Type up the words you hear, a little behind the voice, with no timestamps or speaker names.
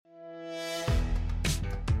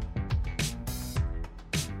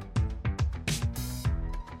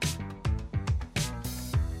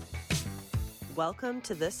Welcome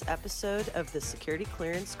to this episode of the Security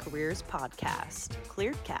Clearance Careers Podcast,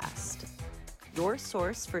 ClearedCast, your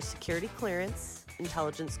source for security clearance,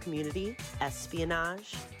 intelligence community,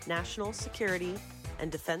 espionage, national security,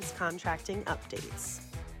 and defense contracting updates,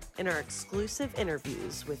 in our exclusive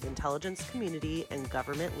interviews with intelligence community and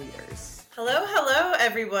government leaders. Hello,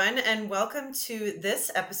 everyone, and welcome to this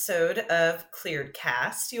episode of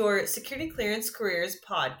ClearedCast, your Security Clearance Careers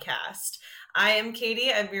Podcast. I am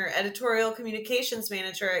Katie. I'm your editorial communications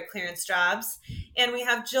manager at Clearance Jobs, and we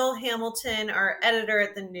have Jill Hamilton, our editor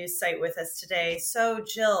at the news site, with us today. So,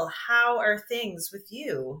 Jill, how are things with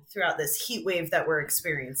you throughout this heat wave that we're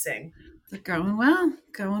experiencing? Going well.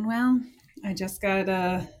 I just got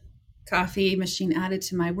a coffee machine added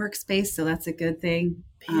to my workspace, so that's a good thing.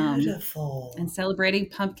 Beautiful. And celebrating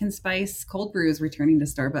pumpkin spice cold brews returning to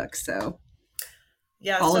Starbucks. So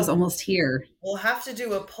yeah, fall is almost here. We'll have to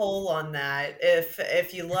do a poll on that.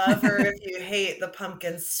 If you love or if you hate the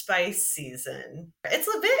pumpkin spice season. It's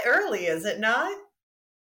a bit early, is it not?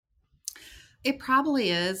 It probably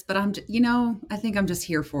is, but I think I'm just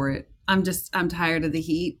here for it. I'm tired of the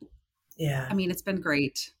heat. Yeah. I mean, it's been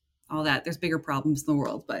great. All that. There's bigger problems in the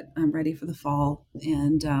world, but I'm ready for the fall.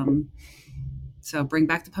 And so bring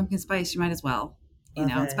back the pumpkin spice. You might as well.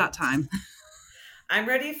 It's about time. I'm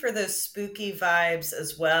ready for those spooky vibes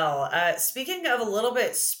as well. Speaking of a little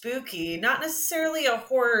bit spooky, not necessarily a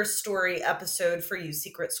horror story episode for you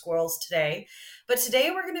secret squirrels today, but today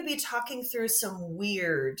we're going to be talking through some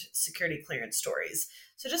weird security clearance stories.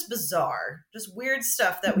 So just bizarre, just weird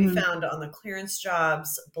stuff that we found on the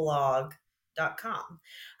clearancejobsblog.com.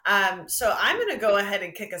 So I'm going to go ahead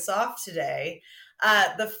and kick us off today.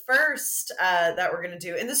 The first that we're going to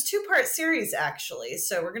do in this two-part series, actually.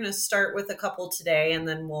 So we're going to start with a couple today, and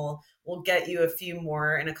then we'll get you a few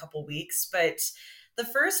more in a couple weeks. But the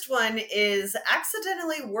first one is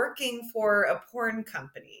accidentally working for a porn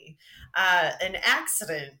company. An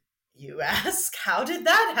accident, you ask? How did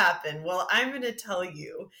that happen? Well, I'm going to tell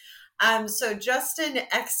you. So Justin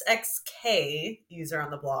XXK, user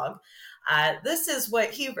on the blog, this is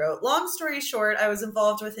what he wrote. Long story short, I was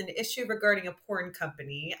involved with an issue regarding a porn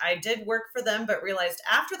company. I did work for them, but realized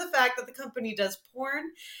after the fact that the company does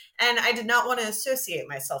porn, and I did not want to associate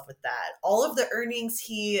myself with that. All of the earnings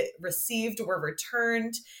he received were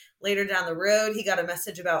returned. Later down the road, he got a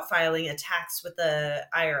message about filing a tax with the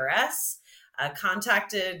IRS.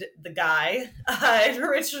 Contacted the guy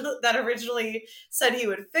that originally said he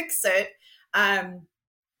would fix it.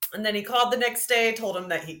 And then he called the next day, told him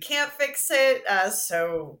that he can't fix it.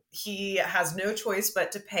 So he has no choice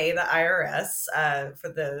but to pay the IRS for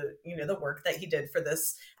the work that he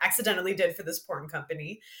accidentally did for this porn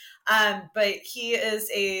company. But he is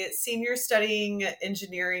a senior studying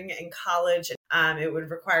engineering in college. It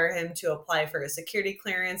would require him to apply for a security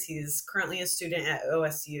clearance. He's currently a student at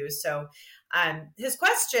OSU. So his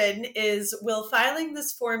question is, will filing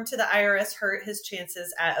this form to the IRS hurt his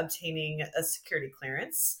chances at obtaining a security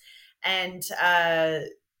clearance? And,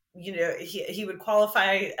 he would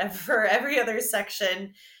qualify for every other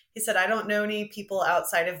section. He said, I don't know any people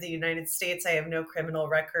outside of the United States. I have no criminal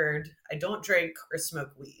record. I don't drink or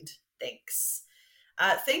smoke weed. Thanks.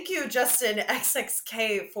 Thank you, Justin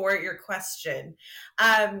XXK, for your question.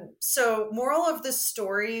 So moral of the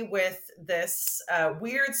story with this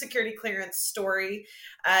weird security clearance story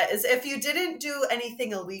is if you didn't do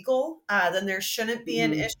anything illegal, then there shouldn't be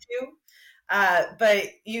an issue. But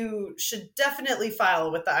you should definitely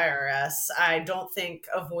file with the IRS. I don't think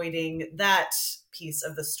avoiding that piece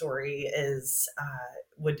of the story is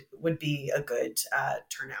would be a good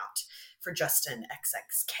turnout for Justin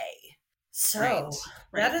XXK. So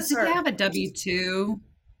that is if you have a W-2,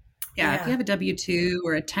 if you have a W-2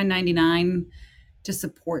 or a 1099 to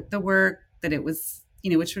support the work, that it was,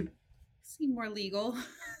 which would seem more legal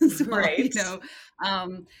as well, right.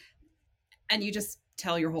 And you just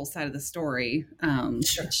tell your whole side of the story.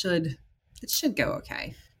 Sure. It should go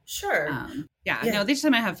okay. Sure. No, they just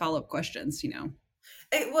might have follow-up questions,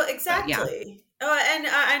 Well, exactly. And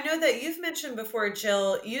I know that you've mentioned before,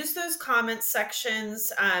 Jill, use those comment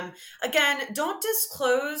sections. Again, don't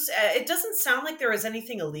disclose. It doesn't sound like there was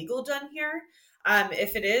anything illegal done here.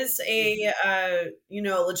 If it is a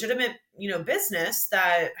legitimate, business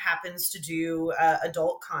that happens to do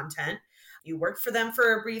adult content, you worked for them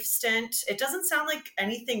for a brief stint. It doesn't sound like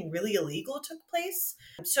anything really illegal took place.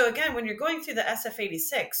 So again, when you're going through the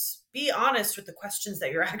SF-86, be honest with the questions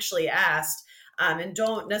that you're actually asked. And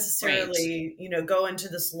don't necessarily, go into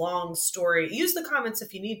this long story. Use the comments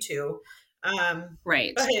if you need to.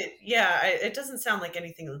 Right. But it doesn't sound like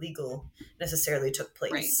anything illegal necessarily took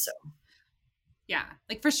place. Right. So Yeah,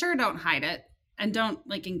 like for sure, don't hide it. and don't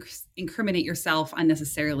like incriminate yourself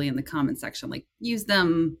unnecessarily in the comment section. Like use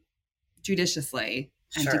them judiciously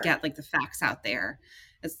and to get like the facts out there,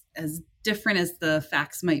 as different as the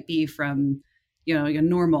facts might be from, you know, your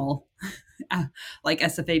normal like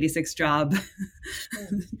SF86 job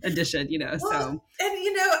edition, you know. Well, so, and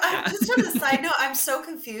you know, yeah. Just on a side note, I'm so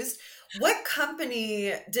confused. What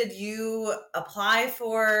company did you apply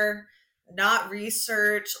for? Not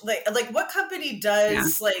research, like what company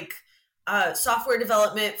does like software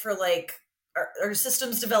development for like or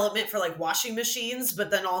systems development for like washing machines, but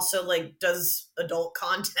then also like does adult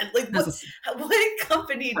content? Like what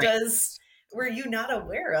company does were you not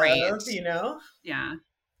aware of? You know? Yeah.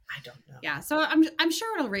 I don't know. Yeah, so I'm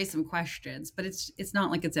sure it'll raise some questions, but it's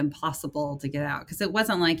not like it's impossible to get out, because it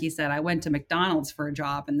wasn't like you said I went to McDonald's for a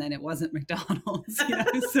job and then it wasn't McDonald's, you know.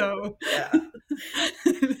 So yeah.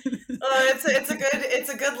 It's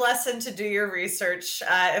a good lesson to do your research.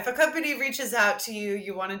 If a company reaches out to you,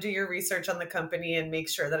 you want to do your research on the company and make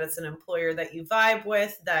sure that it's an employer that you vibe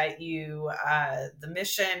with, that you the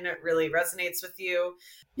mission really resonates with you,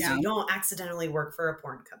 so you don't accidentally work for a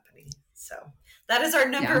porn company. So that is our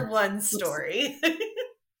number one story.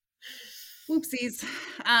 Whoopsies.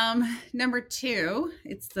 Number 2,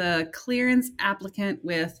 it's the clearance applicant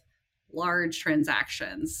with large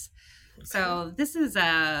transactions. Okay. So this is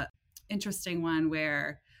a interesting one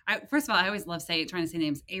where, first of all, I always love trying to say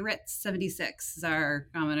names. ARET76 is our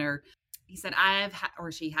commenter. He said, I've had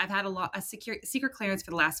a secret clearance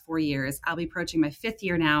for the last 4 years. I'll be approaching my 5th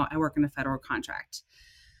year now. I work in a federal contract.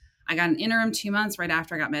 I got an interim 2 months right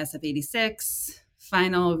after I got my SF86,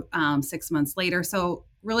 final 6 months later. So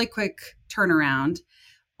really quick turnaround.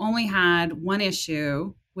 Only had one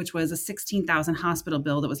issue, which was a $16,000 hospital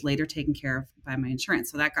bill that was later taken care of by my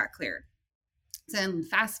insurance. So that got cleared. Then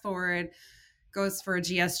fast forward, goes for a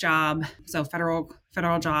GS job. So federal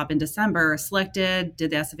job in December, selected,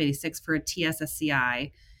 did the SF86 for a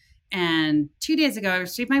TSSCI. And 2 days ago, I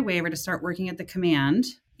received my waiver to start working at the command.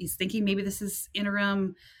 He's thinking maybe this is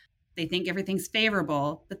interim. They think everything's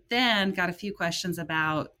favorable, but then got a few questions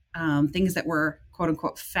about things that were quote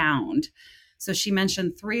unquote found. So she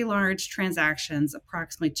mentioned 3 large transactions,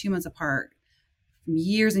 approximately 2 months apart, from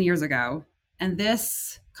years and years ago. And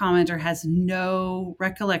this commenter has no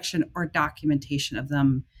recollection or documentation of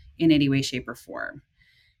them in any way, shape, or form.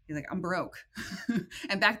 He's like, I'm broke.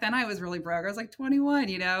 And back then I was really broke. I was like 21,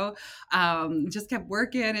 you know, just kept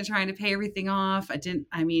working and trying to pay everything off.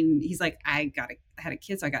 He's like, I had a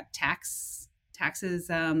kid, so I got taxes,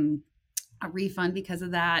 a refund because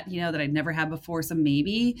of that, you know, that I'd never had before. So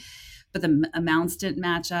maybe, but the amounts didn't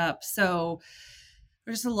match up. So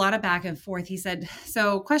there's just a lot of back and forth. He said,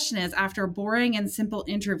 so question is, after a boring and simple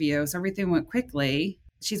interview, so everything went quickly,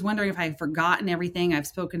 she's wondering if I've forgotten everything. I've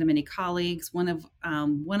spoken to many colleagues. One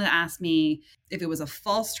asked me if it was a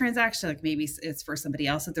false transaction, like maybe it's for somebody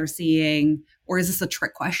else that they're seeing, or is this a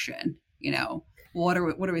trick question? You know, what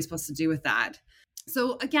are we supposed to do with that?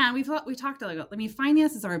 So again, we talked about,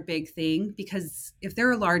 finances are a big thing, because if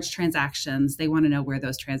there are large transactions, they want to know where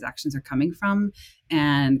those transactions are coming from.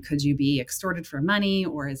 And could you be extorted for money,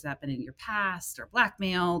 or has that been in your past, or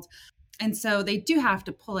blackmailed? And so they do have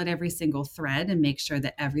to pull at every single thread and make sure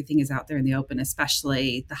that everything is out there in the open,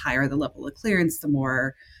 especially the higher the level of clearance, the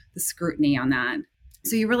more the scrutiny on that.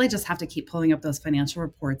 So you really just have to keep pulling up those financial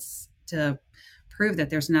reports to prove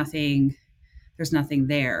that there's nothing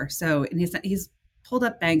there. So, and he's pulled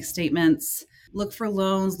up bank statements, look for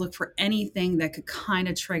loans, look for anything that could kind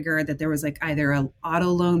of trigger that there was like either an auto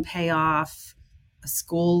loan payoff, a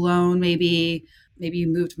school loan, maybe you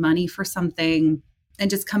moved money for something,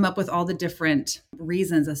 and just come up with all the different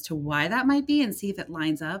reasons as to why that might be and see if it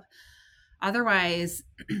lines up. Otherwise,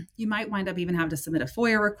 you might wind up even having to submit a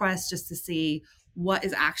FOIA request just to see what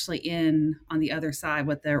is actually in on the other side,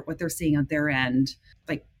 what they're seeing on their end.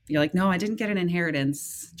 Like, you're like, no, I didn't get an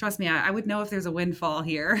inheritance. Trust me, I would know if there's a windfall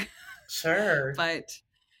here. Sure. But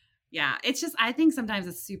yeah, it's just, I think sometimes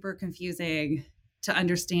it's super confusing to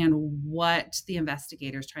understand what the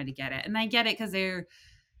investigator is trying to get at. And I get it, because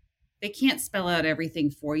they can't spell out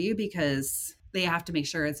everything for you, because they have to make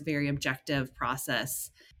sure it's a very objective process.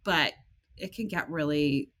 But it can get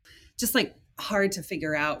really just like hard to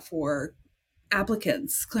figure out for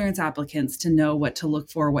clearance applicants, to know what to look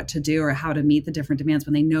for, what to do, or how to meet the different demands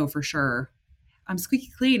when they know for sure, I'm squeaky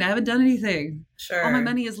clean, I haven't done anything. Sure. All my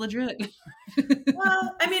money is legit.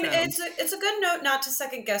 Well, I mean, it's a good note not to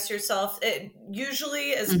second guess yourself. It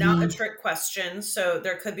usually is not a trick question. So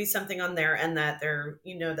there could be something on their end that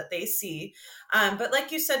that they see. But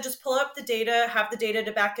like you said, just pull up the data, have the data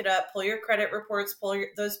to back it up, pull your credit reports,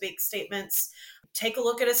 those bank statements, take a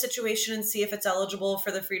look at a situation and see if it's eligible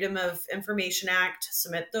for the Freedom of Information Act,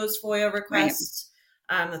 submit those FOIA Right. requests.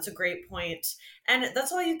 That's a great point. And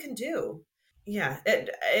that's all you can do. Yeah,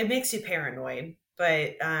 it makes you paranoid,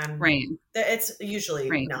 but Right. it's usually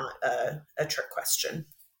Right. not a trick question.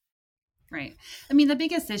 Right. I mean, the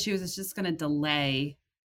biggest issue is it's just going to delay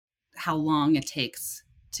how long it takes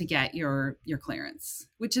to get your clearance,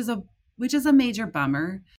 which is a major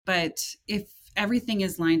bummer. But if everything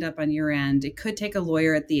is lined up on your end, it could take a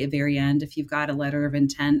lawyer at the very end, if you've got a letter of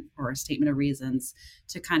intent or a statement of reasons,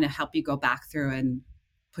 to kind of help you go back through and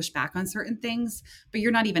push back on certain things. But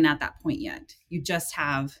you're not even at that point yet. You just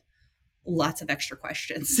have lots of extra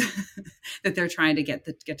questions that they're trying to get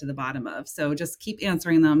to the bottom of. So just keep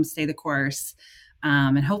answering them, stay the course,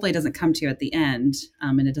 and hopefully it doesn't come to you at the end,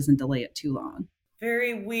 and it doesn't delay it too long.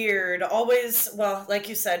 Very weird. Always, well, like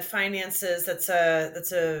you said, finances. That's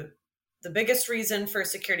the biggest reason for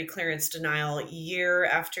security clearance denial year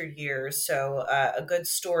after year. So a good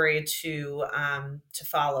story to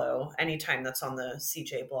follow anytime that's on the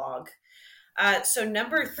CJ blog. So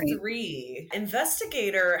number 3,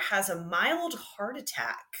 investigator has a mild heart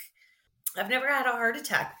attack. I've never had a heart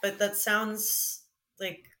attack, but that sounds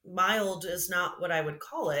like mild is not what I would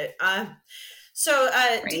call it. DC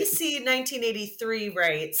 1983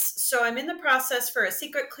 writes, so I'm in the process for a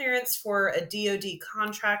secret clearance for a DoD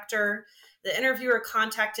contractor. The interviewer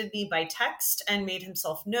contacted me by text and made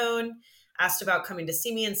himself known, asked about coming to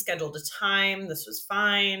see me and scheduled a time. This was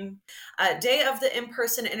fine. Day of the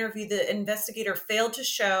in-person interview, the investigator failed to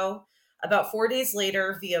show. About 4 days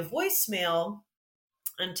later, via voicemail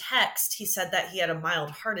and text, he said that he had a mild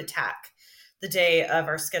heart attack the day of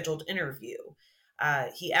our scheduled interview.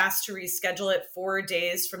 He asked to reschedule it 4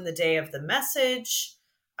 days from the day of the message.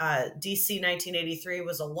 DC 1983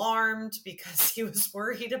 was alarmed because he was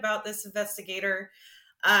worried about this investigator,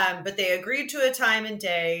 but they agreed to a time and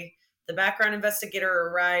day. The background investigator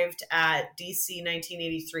arrived at DC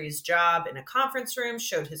 1983's job in a conference room,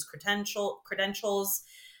 showed his credentials,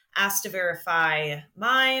 asked to verify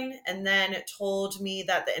mine, and then told me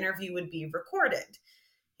that the interview would be recorded.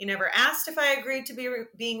 He never asked if I agreed to be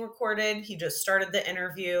being recorded. He just started the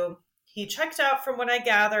interview. He checked out, from what I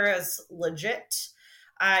gather, as legit.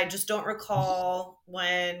 I just don't recall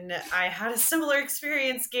when I had a similar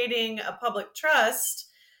experience gaining a public trust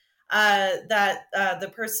that the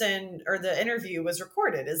person or the interview was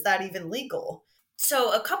recorded. Is that even legal?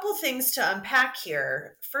 So a couple things to unpack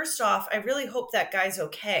here. First off, I really hope that guy's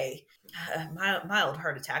okay. Mild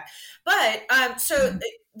heart attack. But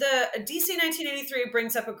the DC 1983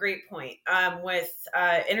 brings up a great point with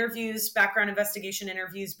interviews, background investigation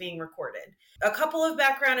interviews being recorded. A couple of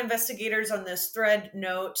background investigators on this thread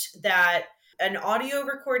note that an audio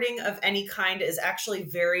recording of any kind is actually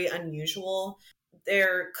very unusual.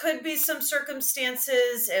 There could be some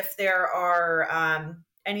circumstances if there are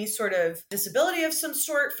any sort of disability of some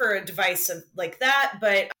sort for a device like that,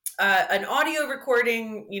 but an audio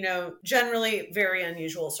recording, generally very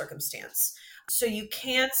unusual circumstance. So you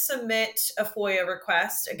can submit a FOIA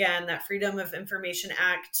request. Again, that Freedom of Information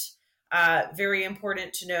Act, very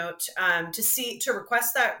important to note, to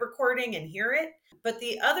request that recording and hear it. But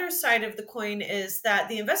the other side of the coin is that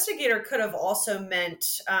the investigator could have also meant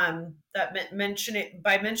by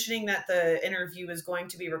mentioning that the interview is going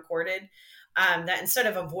to be recorded, that instead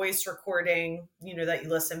of a voice recording, that you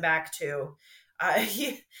listen back to,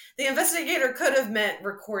 the investigator could have meant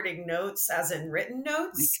recording notes, as in written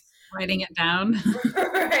notes. Writing it down.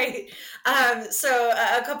 Right. So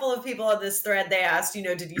a couple of people on this thread, they asked,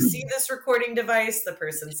 did you see this recording device? The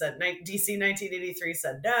person said, DC 1983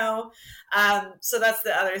 said no. So that's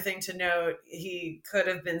the other thing to note. He could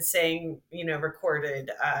have been saying, recorded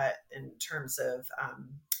in terms of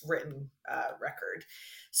written record.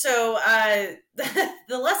 So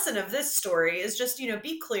the lesson of this story is just,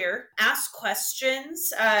 be clear, ask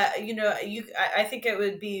questions. I think it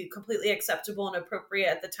would be completely acceptable and appropriate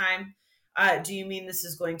at the time. Do you mean this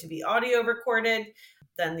is going to be audio recorded?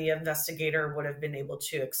 Then the investigator would have been able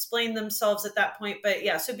to explain themselves at that point. But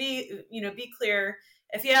yeah, so be clear.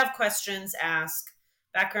 If you have questions, ask.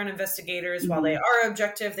 Background investigators, while they are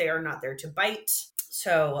objective, they are not there to bite.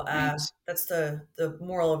 So that's the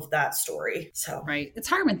moral of that story. So right, it's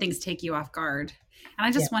hard when things take you off guard, and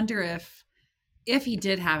I just wonder if he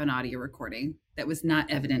did have an audio recording that was not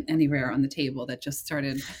evident anywhere on the table, that just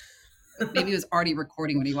started. Maybe he was already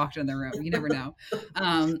recording when he walked in the room. You never know.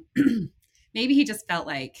 Maybe he just felt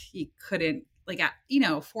like he couldn't,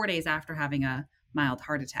 4 days after having a mild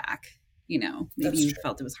heart attack. Maybe he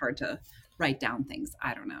felt it was hard to write down things.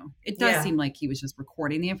 I don't know. It does Yeah. seem like he was just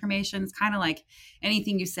recording the information. It's kind of like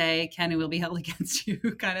anything you say can and will be held against you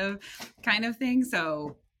kind of thing.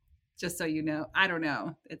 So just so you know, I don't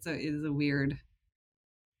know. It is a weird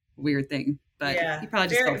thing, but he Yeah. probably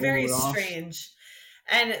just Very, felt a very little off. strange.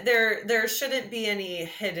 And there shouldn't be any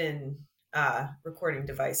hidden recording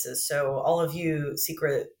devices. So all of you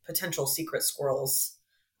potential secret squirrels,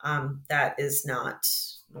 that is not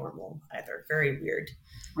normal either. Very weird.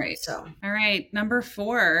 Right. So All right. Number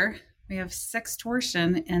 4, we have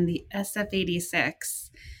sextortion and the SF-86.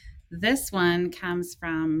 This one comes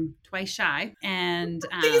from Twice Shy. And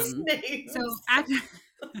these names. so at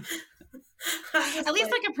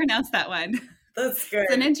least I can pronounce that one. That's good.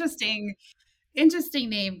 It's an interesting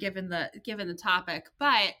name given the topic.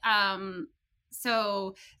 But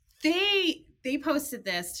so they posted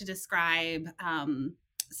this to describe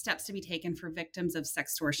steps to be taken for victims of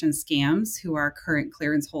sextortion scams who are current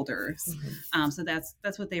clearance holders. Mm-hmm. So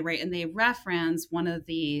that's what they write, and they reference one of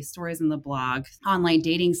the stories in the blog, online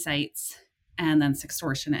dating sites, and then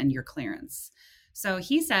sextortion and your clearance. So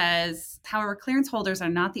he says, however, clearance holders are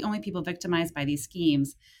not the only people victimized by these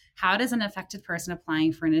schemes. How does an affected person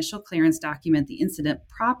applying for initial clearance document the incident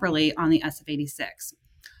properly on the SF-86?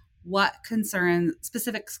 What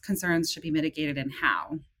specific concerns should be mitigated and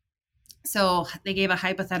how? So they gave a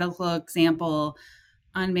hypothetical example.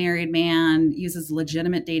 Unmarried man uses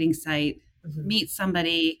legitimate dating site, Mm-hmm. meets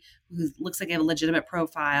somebody who looks like they have a legitimate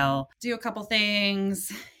profile, do a couple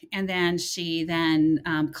things, and then she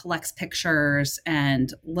collects pictures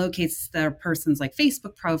and locates the person's like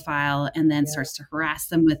Facebook profile, and then starts to harass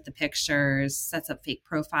them with the pictures, sets up fake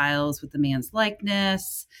profiles with the man's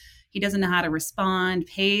likeness. He doesn't know how to respond,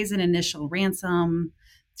 pays an initial ransom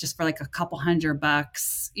just for like a couple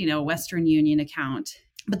 $100, Western Union account,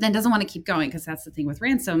 but then doesn't want to keep going because that's the thing with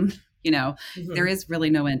ransom. Mm-hmm. There is really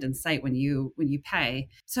no end in sight when you pay.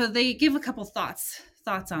 So they give a couple thoughts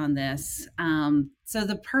on this. So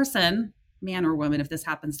the person, man or woman, if this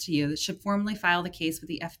happens to you, should formally file the case with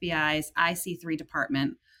the FBI's IC3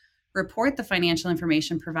 department, report the financial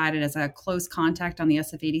information provided as a close contact on the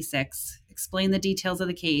SF-86, explain the details of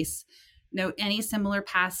the case, note any similar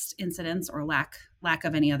past incidents or lack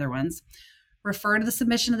of any other ones, refer to the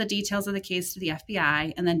submission of the details of the case to the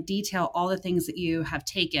FBI, and then detail all the things that you have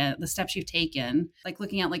taken, the steps you've taken, like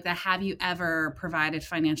looking at like the have you ever provided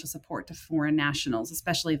financial support to foreign nationals,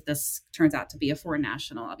 especially if this turns out to be a foreign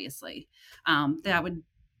national, obviously. That would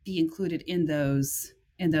be included in those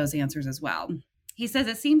answers as well. He says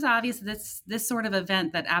it seems obvious that this sort of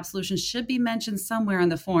event that absolution should be mentioned somewhere in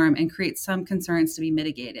the form and create some concerns to be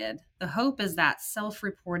mitigated. The hope is that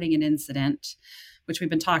self-reporting an incident, which we've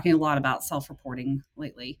been talking a lot about self-reporting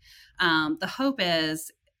lately. The hope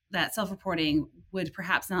is that self-reporting would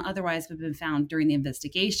perhaps not otherwise have been found during the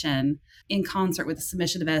investigation in concert with the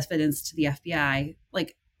submission of evidence to the FBI.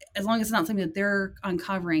 Like, as long as it's not something that they're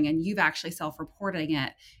uncovering and you've actually self-reporting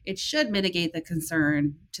it, it should mitigate the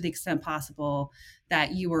concern to the extent possible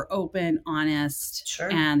that you were open, honest,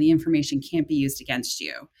 Sure. And the information can't be used against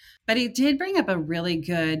you. But it did bring up a really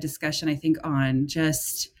good discussion, I think, on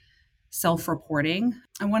just self-reporting.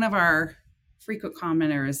 And one of our frequent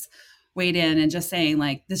commenters weighed in and just saying,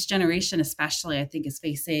 like, this generation especially, I think, is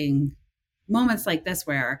facing moments like this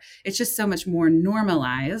where it's just so much more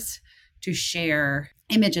normalized to share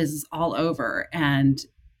images all over. And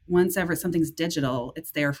once ever something's digital,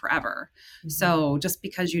 it's there forever. Mm-hmm. So just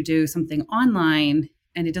because you do something online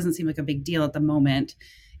and it doesn't seem like a big deal at the moment,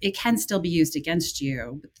 it can still be used against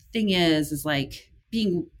you. But the thing is like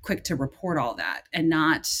being quick to report all that and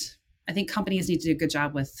not, I think companies need to do a good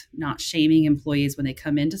job with not shaming employees when they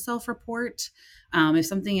come in to self-report. If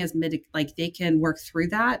something is like they can work through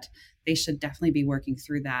that, they should definitely be working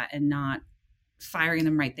through that and not firing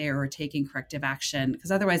them right there or taking corrective action, because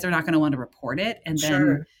otherwise they're not going to want to report it. And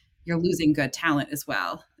then you're losing good talent as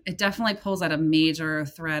well. It definitely pulls out a major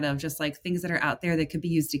thread of just like things that are out there that could be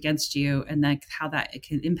used against you and like how that it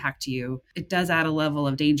can impact you. It does add a level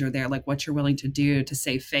of danger there, like what you're willing to do to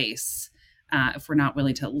save face. If we're not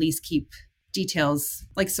willing to at least keep details,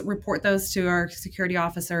 like report those to our security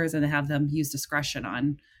officers and have them use discretion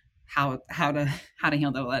on how to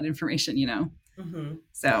handle that information, Mm-hmm.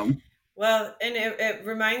 So. Well, and it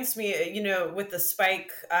reminds me, with the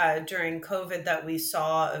spike during COVID that we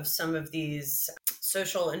saw of some of these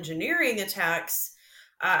social engineering attacks.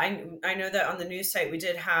 I know that on the news site we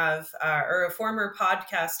did have, or a former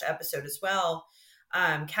podcast episode as well,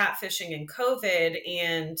 catfishing and COVID,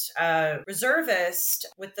 and a reservist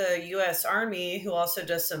with the U.S. Army who also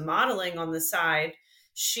does some modeling on the side.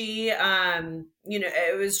 She,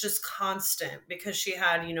 it was just constant because she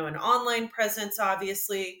had, an online presence,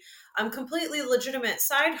 obviously, completely legitimate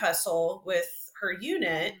side hustle with her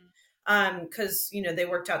unit, because they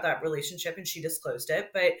worked out that relationship and she disclosed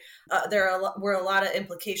it. But were a lot of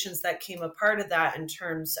implications that came a part of that in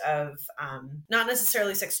terms of not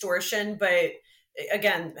necessarily sextortion, but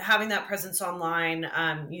again, having that presence online,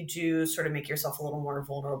 you do sort of make yourself a little more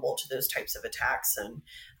vulnerable to those types of attacks and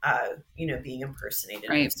being impersonated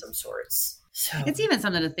of some sorts. So it's even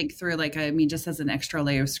something to think through. Like, I mean, just as an extra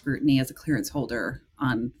layer of scrutiny as a clearance holder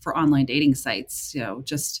for online dating sites,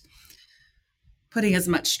 just putting as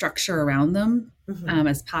much structure around them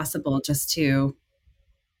as possible, just to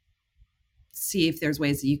see if there's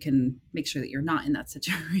ways that you can make sure that you're not in that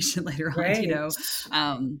situation later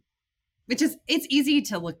on, which is, it's easy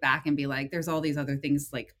to look back and be like, there's all these other things,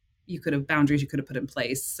 like boundaries you could have put in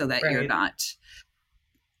place so that you're not,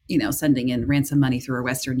 sending in ransom money through a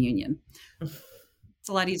Western Union. It's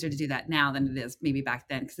a lot easier to do that now than it is maybe back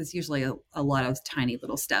then, because it's usually a lot of tiny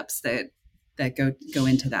little steps that go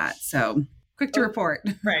into that. So quick to report.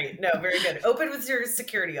 Right. No, very good. Open with your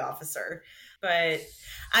security officer. But,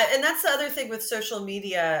 and that's the other thing with social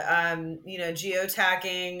media,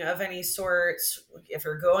 geotagging of any sort. If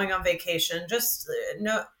you're going on vacation, just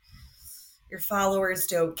no, your followers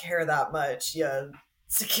don't care that much. Yeah.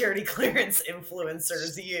 Security clearance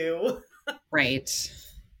influencers, you. Right.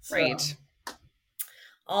 Right.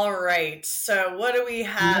 All right. So what do we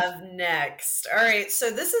have next? All right.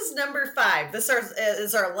 So this is number 5. This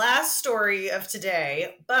is our last story of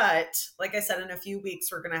today. But like I said, in a few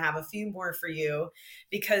weeks, we're going to have a few more for you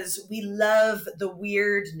because we love the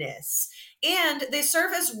weirdness. And they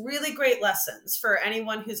serve as really great lessons for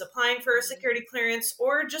anyone who's applying for a security clearance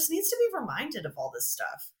or just needs to be reminded of all this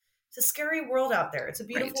stuff. It's a scary world out there. It's a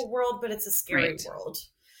beautiful world, but it's a scary world.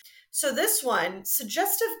 So this one,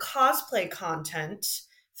 suggestive cosplay content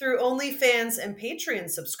through OnlyFans and Patreon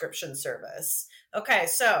subscription service. Okay,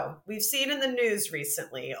 so we've seen in the news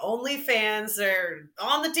recently, OnlyFans are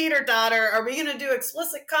on the teeter-totter. Are we going to do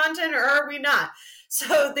explicit content or are we not?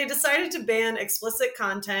 So they decided to ban explicit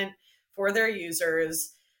content for their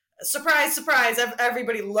users. Surprise, surprise,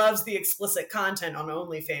 everybody loves the explicit content on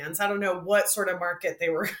OnlyFans. I don't know what sort of market they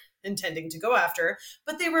were intending to go after,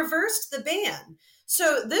 but they reversed the ban.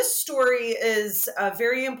 So this story is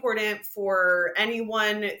very important for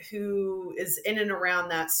anyone who is in and around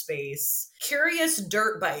that space. Curious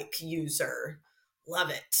dirt bike user.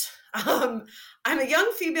 Love it. I'm a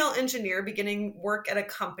young female engineer beginning work at a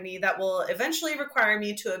company that will eventually require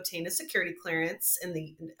me to obtain a security clearance in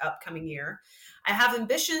the upcoming year. I have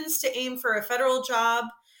ambitions to aim for a federal job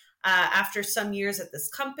after some years at this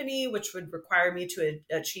company, which would require me to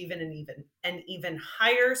achieve an even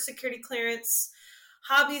higher security clearance.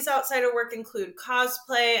 Hobbies outside of work include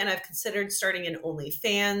cosplay, and I've considered starting an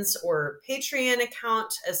OnlyFans or Patreon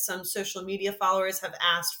account, as some social media followers have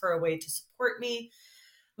asked for a way to support me.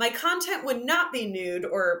 My content would not be nude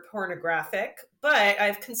or pornographic, but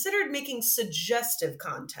I've considered making suggestive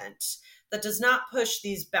content that does not push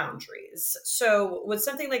these boundaries. So would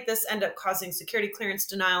something like this end up causing security clearance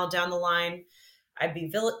denial down the line? I'd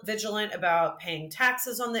be vigilant about paying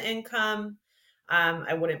taxes on the income.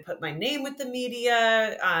 I wouldn't put my name with the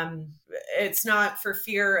media. It's not for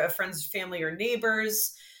fear of friends, family, or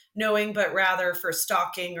neighbors knowing, but rather for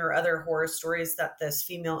stalking or other horror stories that this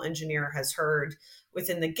female engineer has heard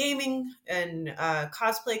within the gaming and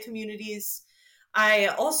cosplay communities. I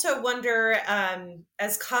also wonder,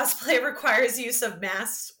 as cosplay requires use of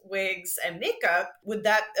masks, wigs, and makeup, would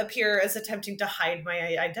that appear as attempting to hide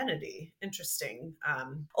my identity? Interesting.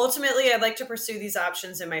 Ultimately, I'd like to pursue these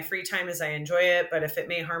options in my free time as I enjoy it, but if it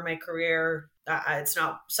may harm my career, it's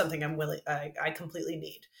not something I completely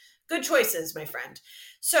need. Good choices, my friend.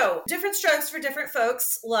 So different strokes for different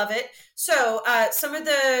folks. Love it. So some of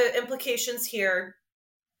the implications here,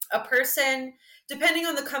 a person, depending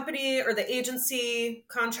on the company or the agency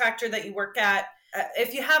contractor that you work at,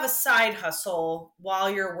 if you have a side hustle while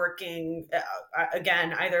you're working,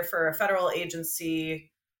 again, either for a federal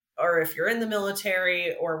agency or if you're in the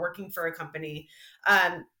military or working for a company,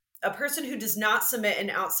 a person who does not submit an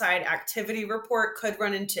outside activity report could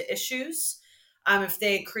run into issues if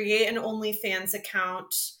they create an OnlyFans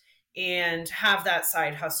account and have that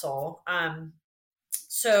side hustle.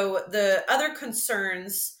 So the other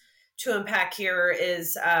concerns to unpack here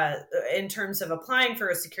is in terms of applying for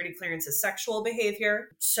a security clearance is sexual behavior.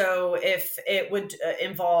 So if it would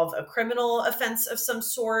involve a criminal offense of some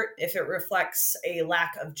sort, if it reflects a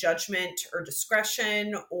lack of judgment or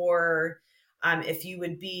discretion, or if you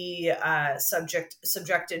would be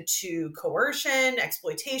subjected to coercion,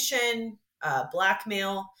 exploitation,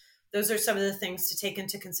 blackmail, those are some of the things to take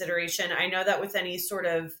into consideration. I know that with any sort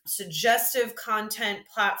of suggestive content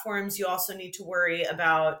platforms, you also need to worry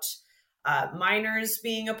about minors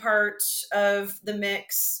being a part of the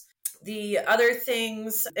mix. The other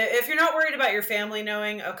things, if you're not worried about your family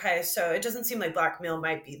knowing, okay, so it doesn't seem like blackmail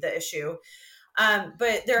might be the issue.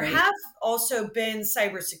 But there have also been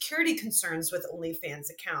cybersecurity concerns with OnlyFans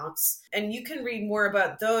accounts, and you can read more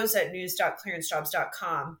about those at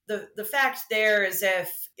news.clearancejobs.com. The fact there is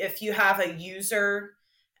if you have a user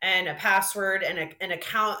and a password and an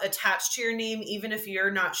account attached to your name, even if you're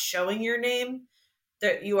not showing your name,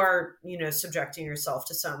 that you are, subjecting yourself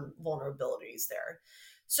to some vulnerabilities there.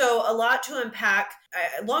 So a lot to unpack.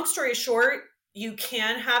 Long story short, you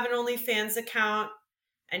can have an OnlyFans account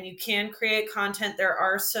and you can create content. There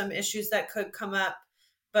are some issues that could come up,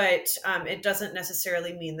 but it doesn't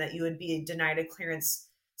necessarily mean that you would be denied a clearance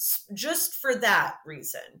just for that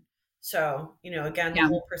reason. So, again, the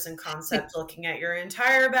whole person concept, looking at your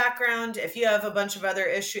entire background. If you have a bunch of other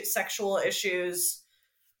issues, sexual issues,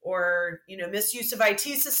 or, misuse of IT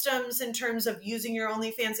systems in terms of using your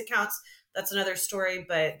OnlyFans accounts, that's another story,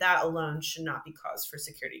 but that alone should not be cause for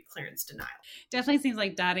security clearance denial. Definitely seems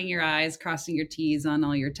like dotting your I's, crossing your T's on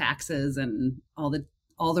all your taxes and all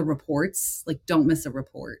the reports. Like, don't miss a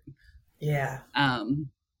report. Yeah.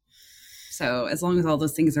 So as long as all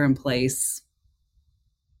those things are in place,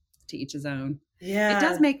 to each his own. Yeah. It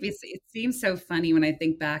does make me, it seems so funny when I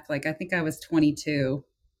think back. Like, I think I was 22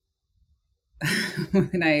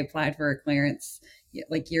 when I applied for a clearance,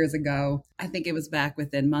 like years ago. I think it was back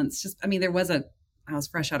within months. I was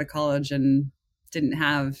fresh out of college and didn't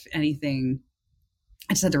have anything.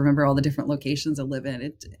 I just had to remember all the different locations I live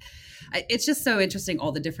in. It's just so interesting,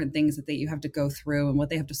 all the different things that you have to go through and what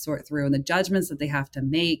they have to sort through and the judgments that they have to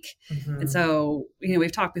make. Mm-hmm. And so,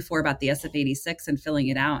 we've talked before about the SF-86 and filling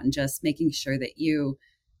it out and just making sure that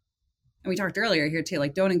and we talked earlier here too,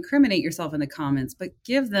 like, don't incriminate yourself in the comments, but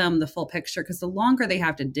give them the full picture, because the longer they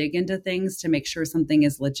have to dig into things to make sure something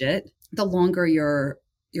is legit, the longer your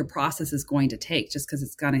process is going to take, just because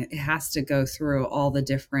it has to go through all the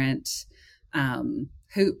different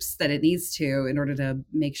hoops that it needs to in order to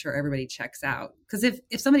make sure everybody checks out. Because if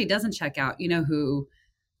somebody doesn't check out, it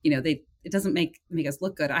doesn't make us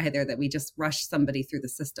look good either that we just rush somebody through the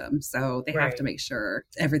system. So they have to make sure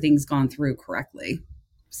everything's gone through correctly.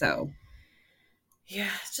 So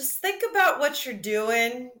yeah, just think about what you're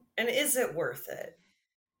doing and is it worth it?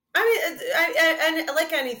 I mean, and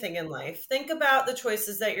like anything in life, think about the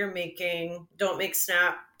choices that you're making. Don't make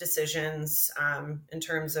snap decisions in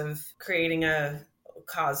terms of creating a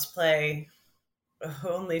cosplay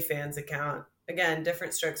OnlyFans account. Again,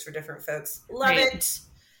 different strokes for different folks. Love it.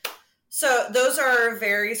 So those are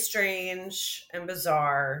very strange and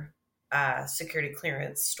bizarre security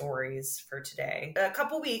clearance stories for today. A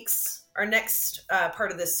couple weeks, our next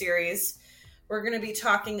part of this series, we're going to be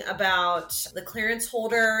talking about the clearance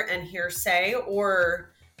holder and hearsay,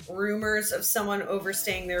 or rumors of someone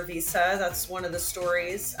overstaying their visa. That's one of the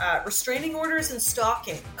stories. Restraining orders and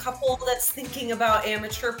stalking. Couple that's thinking about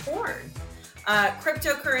amateur porn.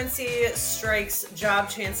 Cryptocurrency strikes job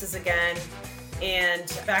chances again.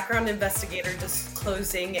 And background investigator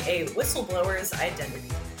disclosing a whistleblower's identity.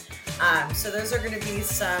 So those are going to be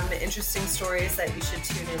some interesting stories that you should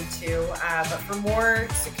tune into. But for more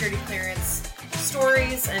security clearance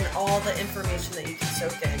stories and all the information that you can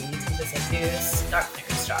soak in, you can visit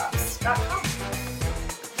news.clearancejobs.com.